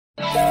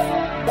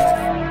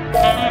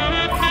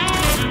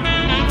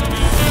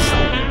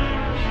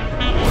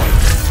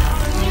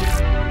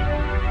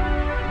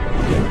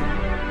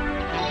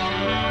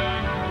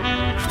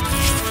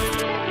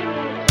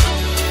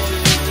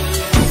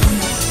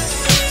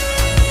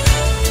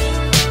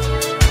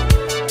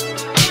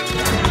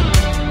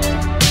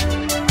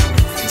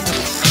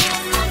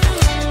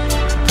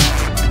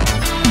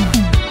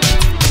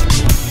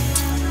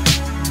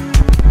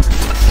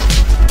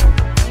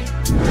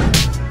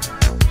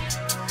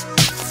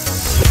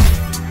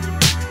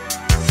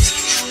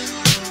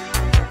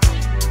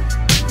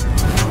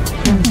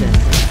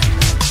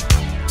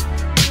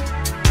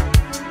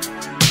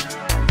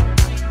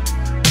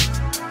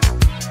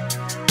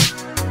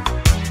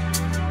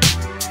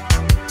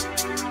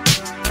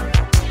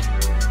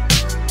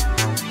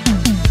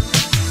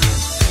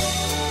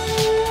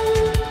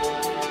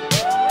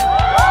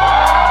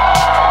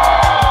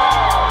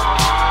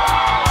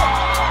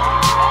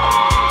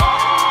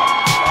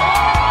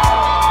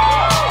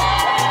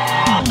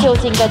究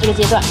竟在这个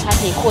阶段他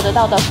可以获得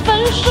到的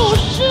分数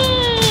是？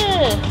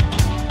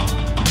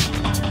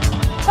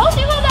恭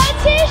喜获得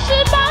78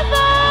分。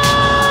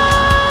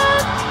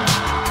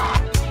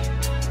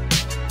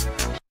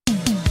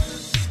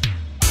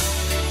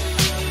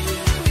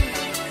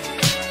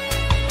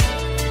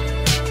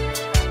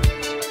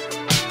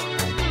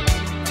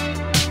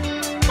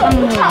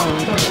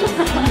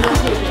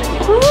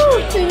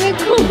你在哭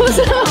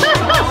什么？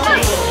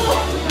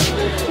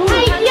哎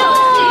呦！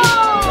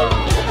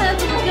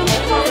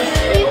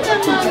你怎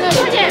么了？快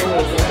点，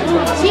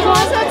骑摩托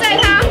车载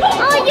他。哦，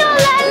又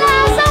来了，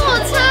上我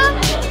车。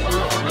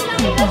上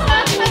你的车，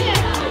快点。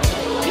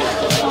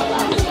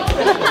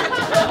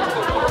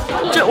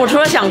就我除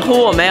了想哭，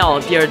我没有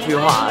第二句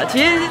话了。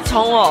其实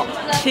从我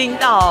听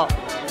到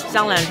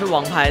香兰是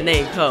王牌那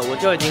一刻，我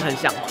就已经很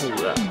想哭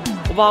了。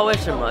我不知道为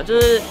什么，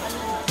就是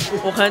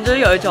我可能就是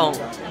有一种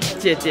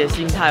姐姐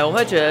心态，我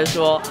会觉得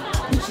说，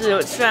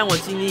是虽然我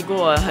经历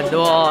过很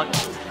多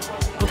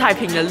不太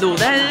平的路，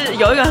但是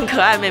有一个很可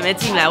爱的妹妹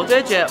进来，我就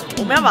会觉得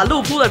我们要把路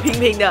铺得平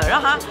平的，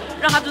让她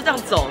就这样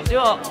走。结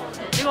果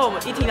我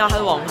们一听到她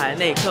是王牌的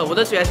那一刻，我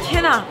就觉得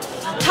天哪，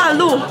她的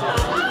路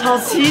好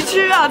崎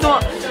岖啊，怎么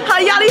她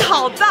的压力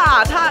好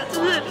大，她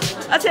就是，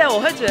而且我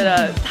会觉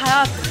得她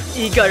要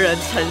一个人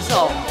承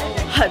受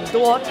很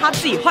多她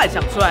自己幻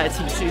想出来的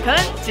情绪，可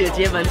能姐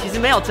姐们其实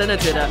没有真的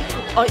觉得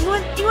哦，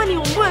因为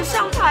我们不能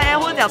上台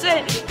或者讲，所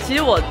以其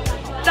实我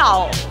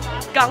到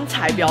刚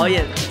才表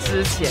演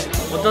之前，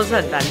我都是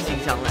很担心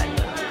香兰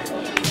的。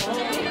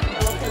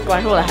果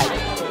然是我的孩子，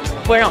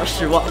不会让我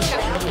失望。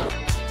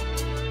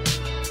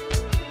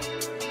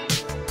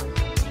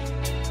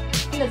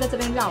那个在这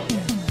边绕的，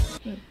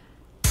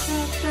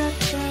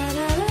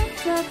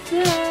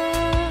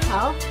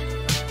好。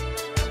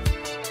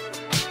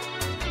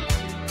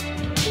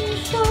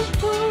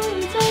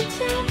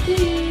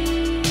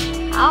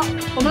好，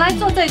我们来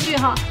做这句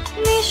哈。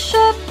你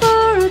说不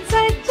如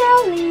在家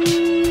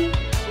里，你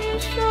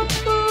说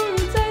不如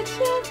在家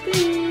里。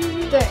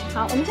对，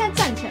好，我们现在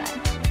站起来，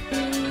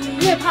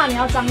越怕你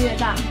要张越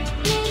大。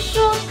你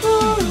说不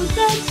如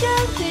在家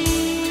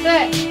里。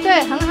对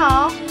对，很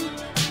好。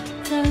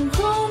灯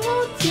光不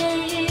建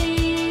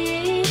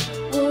议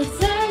我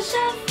在沙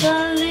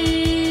发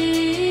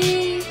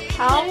里。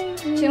好，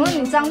请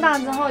问你张大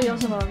之后有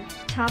什么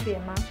差别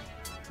吗？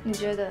你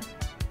觉得？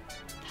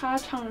他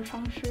唱着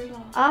唱诗了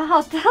啊，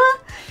好的，就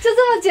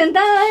这么简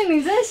单而已。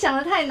你真的想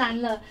得太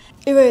难了。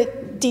因为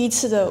第一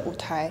次的舞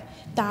台，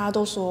大家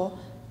都说，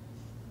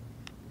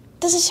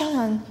但是香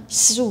兰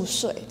15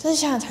岁，但是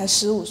香兰才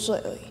15岁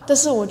而已。但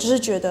是我就是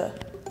觉得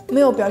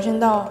没有表现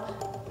到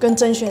跟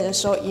甄选的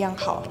时候一样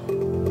好，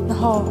然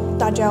后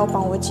大家要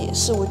帮我解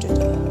释，我觉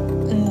得，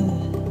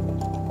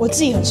我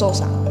自己很受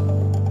伤。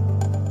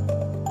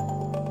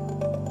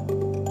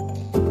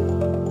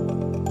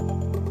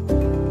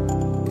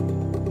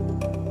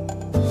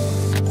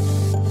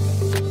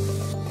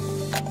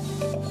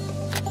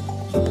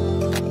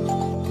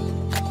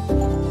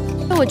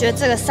我觉得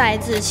这个赛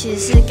制其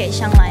实是给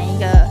香兰一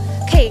个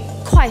可以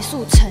快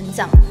速成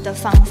长的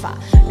方法，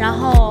然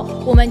后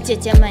我们姐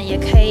姐们也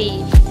可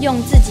以用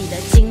自己的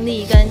经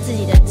历跟自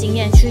己的经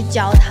验去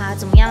教她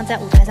怎么样在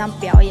舞台上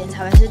表演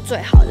才会是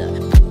最好的。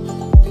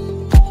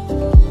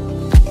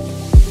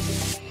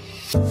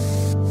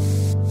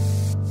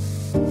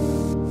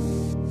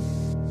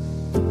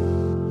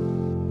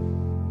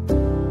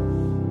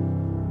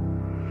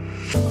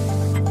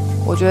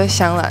我觉得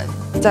香兰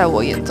在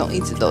我眼中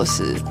一直都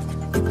是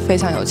非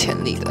常有潜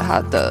力的，他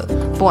的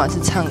不管是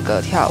唱歌、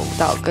跳舞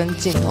到跟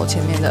镜头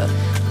前面的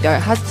表演，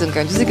他整个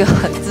人就是一个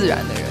很自然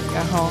的人。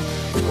然后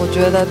我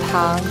觉得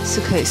他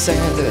是可以胜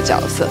任这个角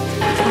色。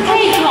你可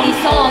以从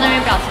solo 那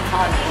边表情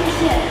好，谢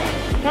谢。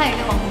你看，也可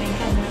以往旁边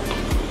看呢。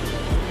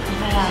很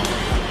漂亮。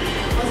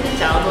我之前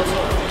讲到多久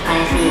了？然后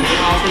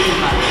是预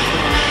防。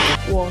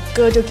我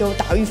哥就给我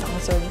打预防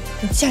针，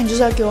你这样就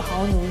是要给我好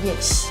好努力练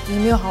习，你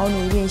没有好好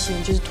努力练习，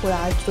你就是拖拉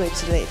队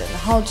之类的。然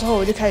后之后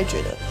我就开始觉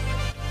得。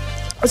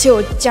而且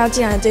我加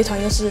进来的这一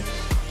团又是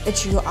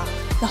HUR，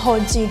 然后我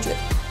自己觉得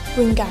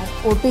不应该，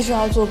我必须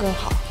要做更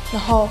好。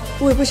然后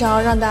我也不想要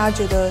让大家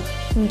觉得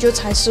你就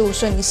才15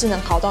岁，你是能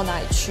好到哪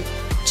里去？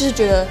就是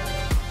觉得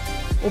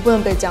我不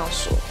能被这样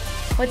说。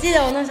我记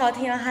得我那时候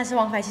听到他是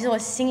王牌，其实我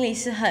心里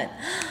是很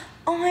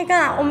 ，Oh my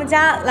god， 我们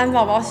家蓝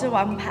宝宝是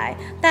王牌，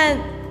但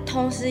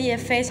同时也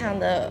非常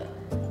的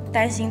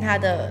担心他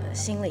的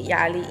心理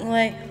压力，因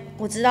为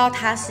我知道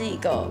他是一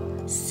个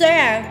虽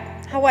然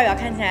他外表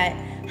看起来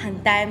很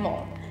呆萌。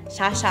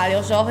傻傻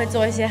有时候会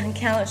做一些很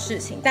坑的事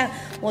情，但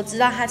我知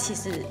道他其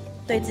实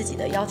对自己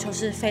的要求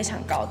是非常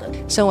高的。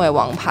身为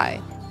王牌，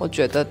我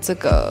觉得这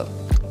个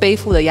背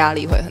负的压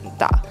力会很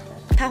大。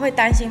他会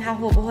担心他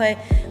会不会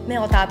没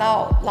有达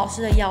到老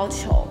师的要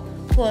求，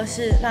或者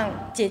是让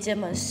姐姐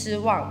们失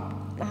望，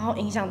然后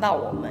影响到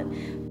我们。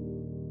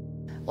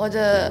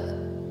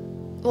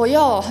我又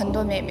有很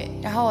多妹妹，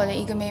然后我的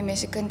一个妹妹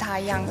是跟她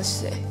一样的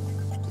是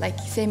 ，like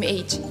same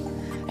age。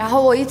然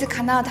后我一直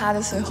看到她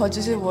的时候，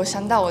就是我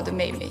想到我的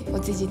妹妹，我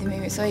自己的妹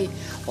妹，所以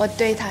我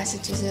对她是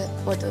就是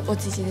我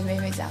自己的妹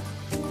妹这样。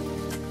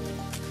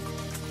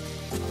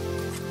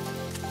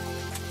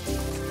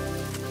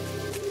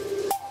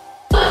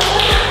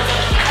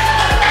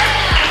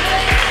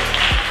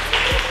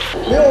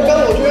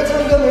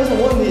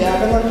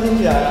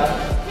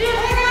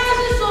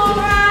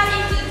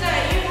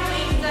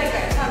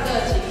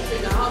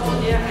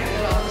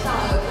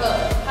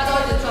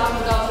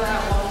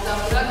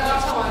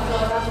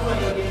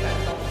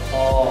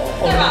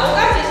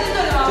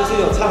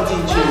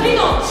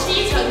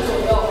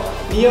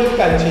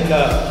感情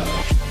的。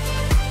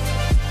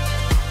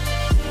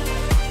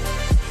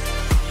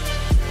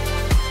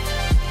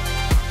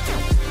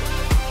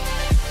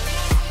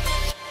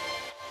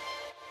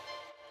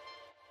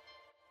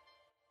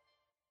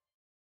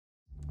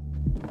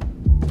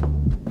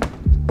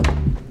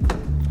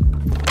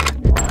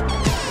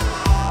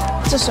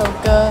这首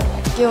歌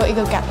给我一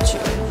个感觉，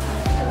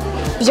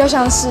比较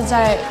像是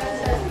在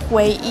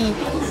回忆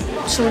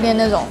初恋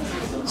那种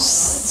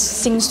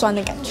心酸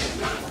的感觉，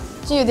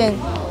就有点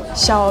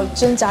小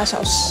挣扎、小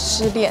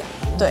失恋。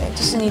对，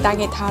就是你打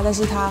给他，但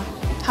是他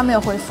没有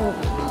回复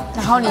你，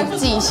然后你自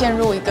己陷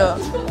入一个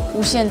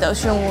无限的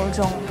漩涡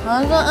中。好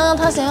像说，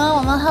他喜欢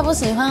我吗？他不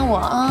喜欢我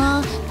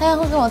啊，他要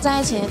会跟我在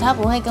一起，他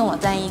不会跟我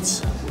在一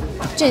起，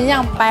就很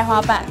像白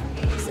花瓣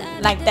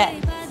 ，like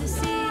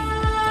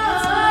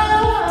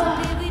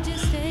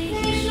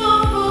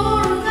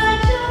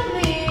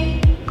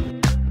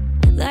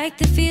that。Like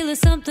the feel of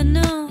something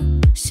new,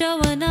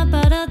 showing up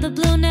out of the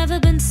blue, never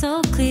been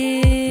so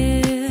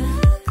clear.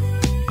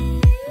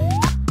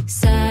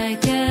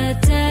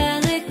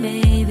 Psychedelic,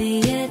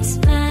 maybe it's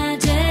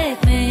magic,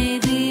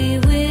 maybe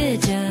we're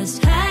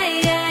just high.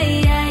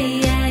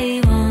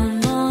 One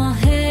more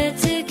hit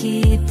to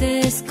keep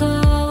this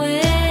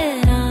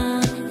going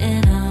on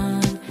and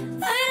on.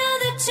 I know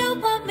that you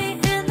want me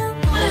in the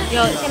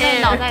morning. 现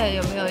在脑袋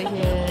有没有一些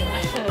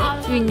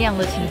酝酿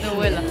的情绪？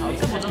为了好，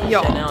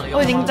有，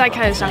我已经在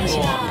开始伤心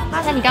了。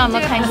那你刚刚有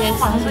没有看一些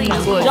伤心难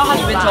过的？你知道它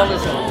里面装的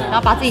什么？然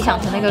后把自己想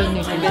成那个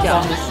女主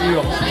角。虚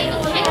荣心。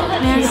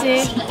没关系，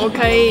我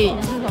可以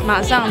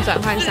马上转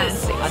换伤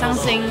心。伤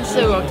心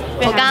是我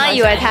刚刚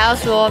以为他要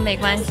说没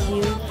关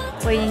系，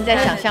我已经在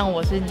想象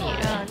我是你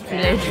了之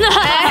类的。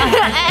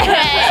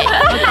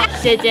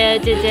姐姐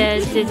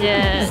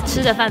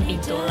吃的饭比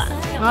多啦，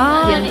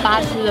盐巴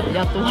吃的比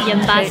较多，盐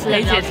巴吃的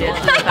比较多。姐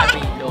吃的饭比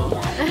多。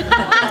哎，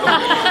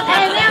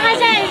没有，他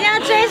现在已经要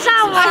追上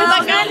我了，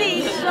我跟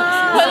你说。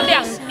分2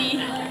滴。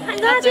很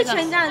多他去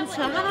全家很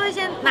扯，他都会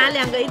先拿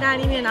2个意大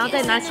利面，然后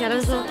再拿起来，他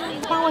就说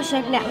帮我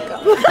选2个。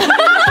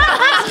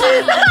很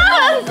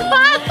夸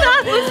张，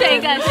不选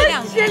1个，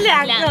选2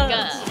个。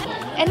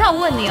哎，那我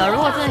问你哦，如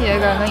果真的有一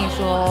个人跟你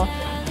说，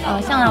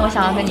向来我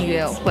想要跟你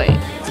约会，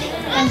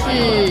但是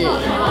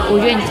我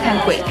约你去看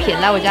鬼片，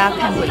来我家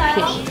看鬼片，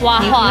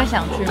你会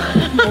想去吗？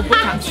我不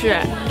想去，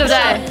对不对？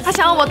他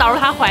想要我导入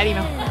他怀里吗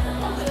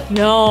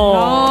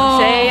 ？No，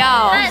 谁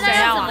要？那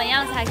要怎么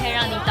样才可以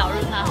让你导入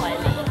他怀里？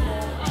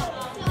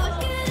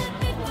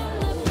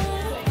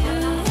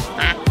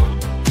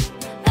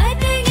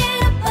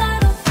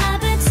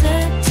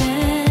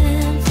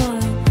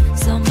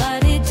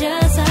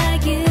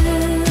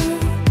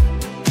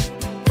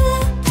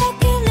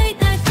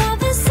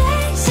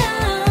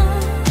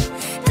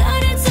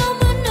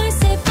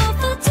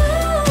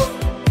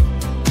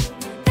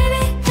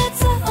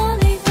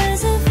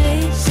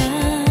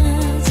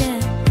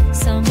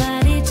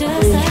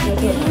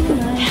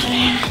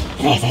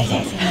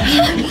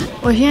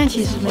我现在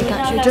其实没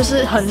感觉，就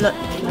是很冷，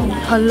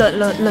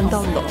冷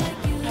到抖。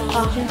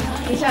好，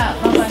等一下，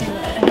麻烦你们，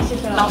谢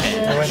谢老师。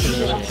没问题，没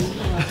问题。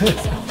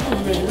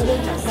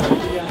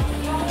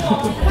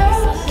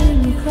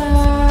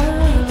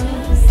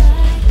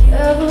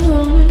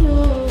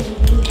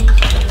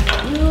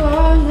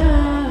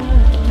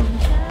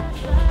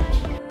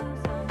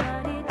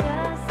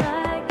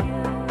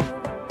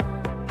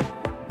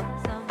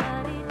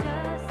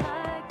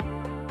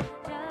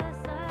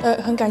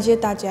很感谢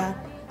大家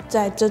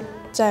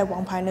在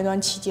王牌那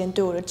段期间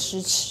对我的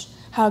支持，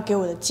还有给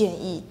我的建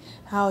议，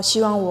还有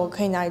希望我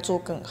可以哪里做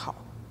更好。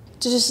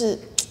这就是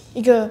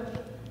一个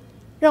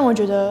让我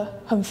觉得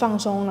很放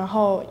松，然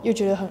后又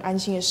觉得很安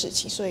心的事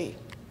情。所以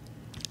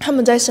他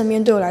们在身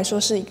边对我来说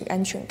是一个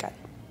安全感，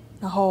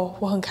然后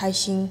我很开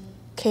心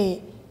可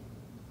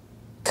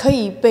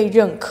以被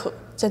认可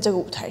在这个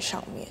舞台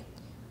上面。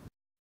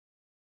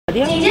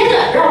紧接着，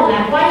让我们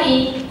来欢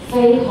迎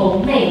绯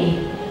红魅影。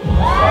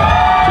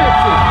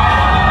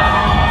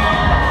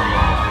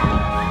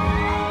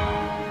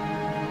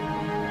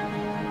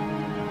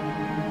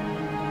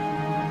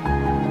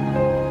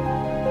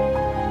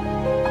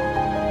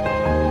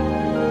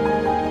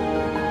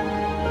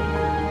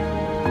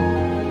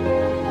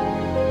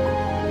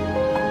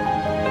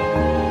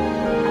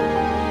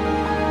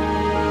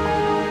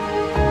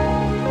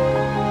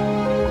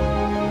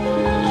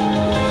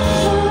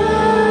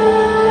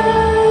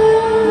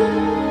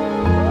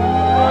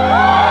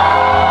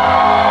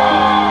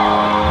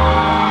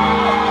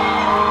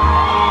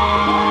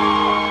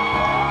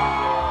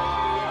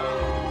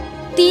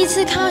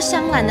看到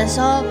香兰的时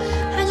候，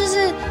她就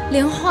是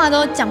连话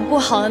都讲不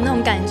好的那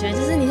种感觉，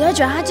就是你会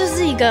觉得她就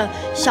是一个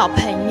小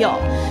朋友，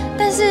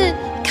但是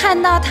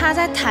看到她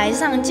在台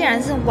上竟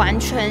然是完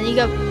全一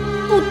个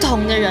不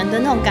同的人的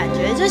那种感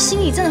觉，就心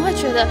里真的会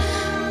觉得，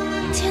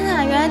天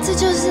哪，原来这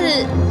就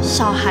是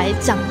小孩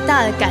长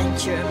大的感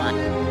觉嘛。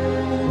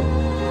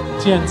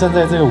既然站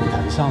在这个舞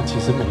台上，其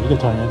实每一个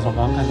团员从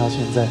刚刚看到现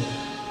在，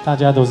大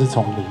家都是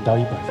从0到100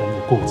分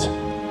的过程。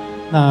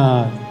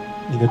那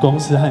你的公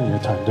司和你的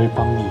团队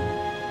帮你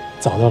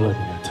找到了你的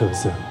特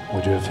色，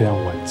我觉得非常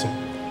完整，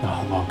然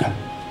后很好看。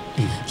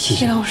谢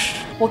谢老师。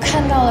我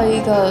看到了一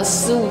个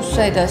15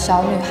岁的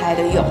小女孩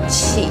的勇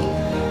气，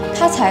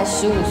她才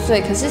15岁，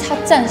可是她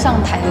站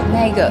上台的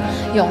那个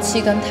勇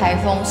气跟台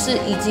风是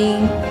已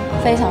经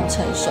非常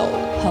成熟、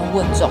很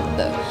稳重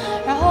的。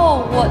然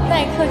后我那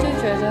一刻就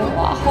觉得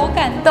哇，好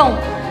感动，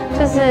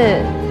就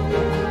是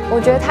我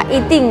觉得她一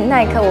定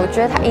那一刻，我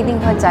觉得她一定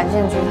会展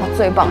现出她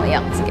最棒的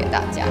样子给大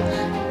家。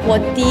我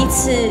第一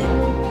次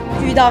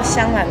遇到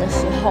香兰的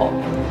时候，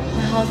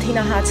然后听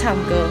到她唱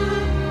歌。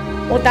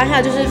我当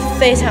下就是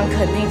非常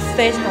肯定，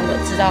非常的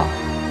知道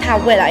她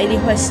未来一定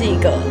会是一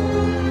个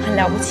很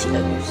了不起的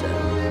女生，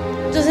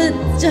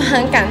就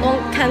很感动，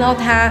看到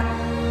她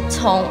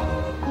从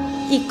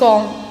义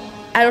工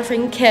I don't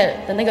think care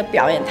的那个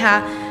表演，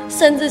她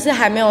甚至是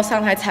还没有上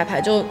台彩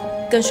排就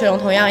跟水龙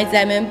头一样一直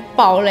在那边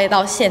爆泪，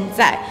到现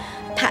在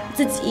她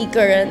自己一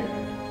个人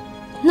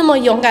那么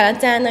勇敢的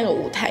站在那个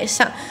舞台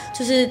上，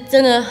就是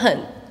真的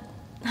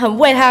很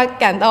为她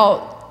感到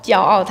骄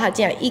傲，他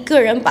竟然一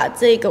个人把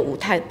这个舞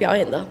台表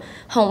演得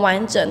很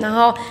完整，然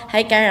后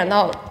还感染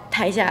到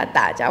台下的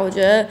大家。我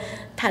觉得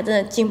他真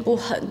的进步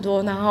很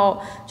多，然后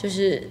就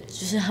是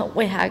很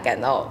为他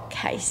感到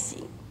开心。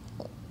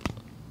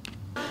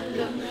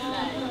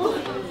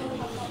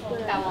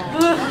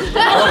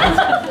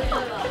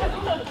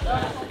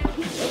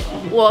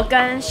我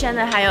跟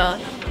Shannon 还有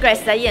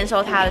Grace 在验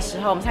收他的时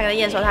候，我们3个在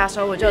验收他的时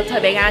候，我就特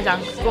别跟他讲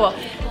过。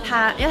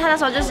因为他那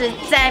时候就是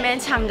在那边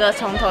唱歌，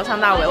从头唱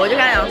到尾，我就跟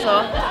他讲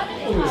说，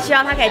希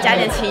望他可以加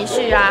点情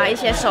绪啊，一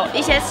些手，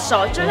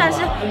就算是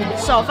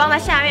手放在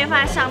下面，放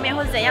在上面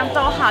或者怎样都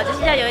好，就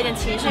是要有一点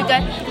情绪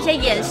跟一些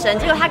眼神。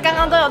结果他刚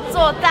刚都有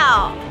做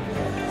到，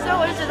所以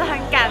我就觉得很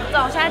感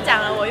动。现在讲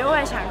了，我又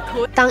会想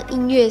哭。当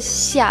音乐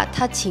下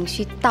他情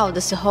绪到的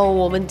时候，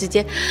我们直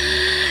接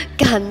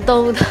感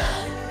动的，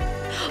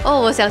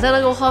我想象那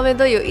个画面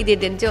都有一点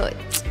点就。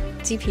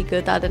鸡皮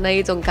疙瘩的那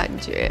一种感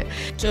觉，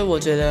就我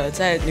觉得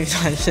在女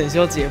团选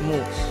秀节目，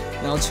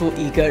然后出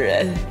一个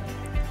人，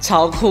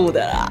超酷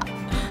的啦。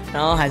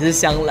然后还是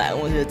香兰，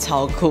我觉得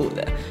超酷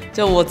的。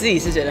就我自己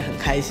是觉得很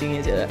开心，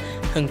也觉得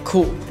很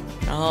酷，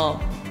然后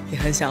也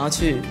很想要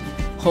去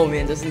后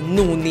面就是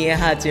怒捏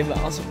她的肩膀，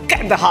然后说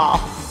干得好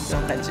这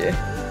种感觉。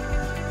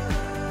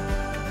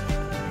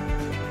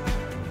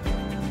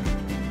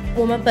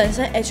我们本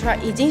身 HR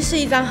已经是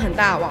一张很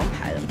大的王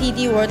牌了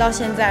，DD World 到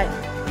现在。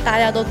大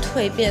家都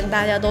蜕变，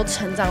大家都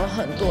成长了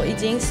很多，已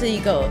经是一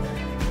个，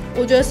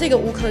我觉得是一个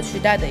无可取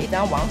代的一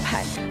张王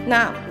牌。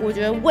那我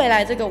觉得未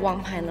来这个王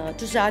牌呢，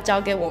就是要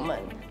交给我们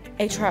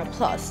HR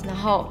Plus， 然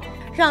后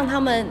让他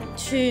们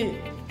去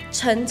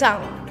成长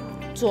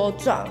茁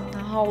壮，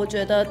然后我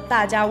觉得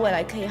大家未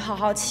来可以好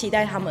好期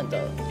待他们的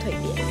蜕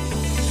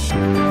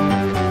变。